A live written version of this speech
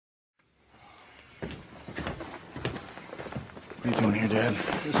What are you doing here, Dad?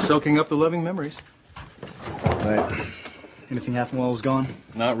 Just soaking up the loving memories. Right. Anything happened while I was gone?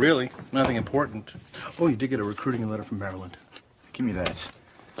 Not really. Nothing important. Oh, you did get a recruiting letter from Maryland. Give me that.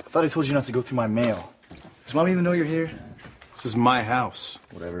 I thought I told you not to go through my mail. Does Mom even know you're here? This is my house.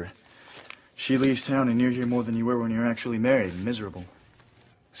 Whatever. She leaves town and you're here more than you were when you were actually married. Miserable.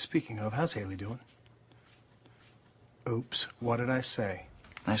 Speaking of, how's Haley doing? Oops, what did I say?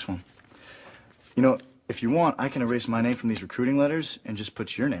 Nice one. You know, if you want, I can erase my name from these recruiting letters and just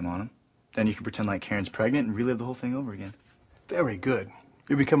put your name on them. Then you can pretend like Karen's pregnant and relive the whole thing over again. Very good.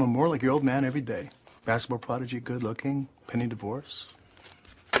 You're becoming more like your old man every day. Basketball prodigy, good looking, pending divorce.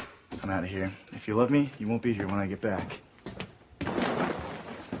 I'm out of here. If you love me, you won't be here when I get back.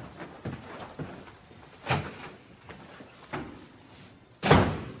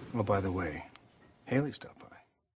 Oh, by the way, Haley stopped by.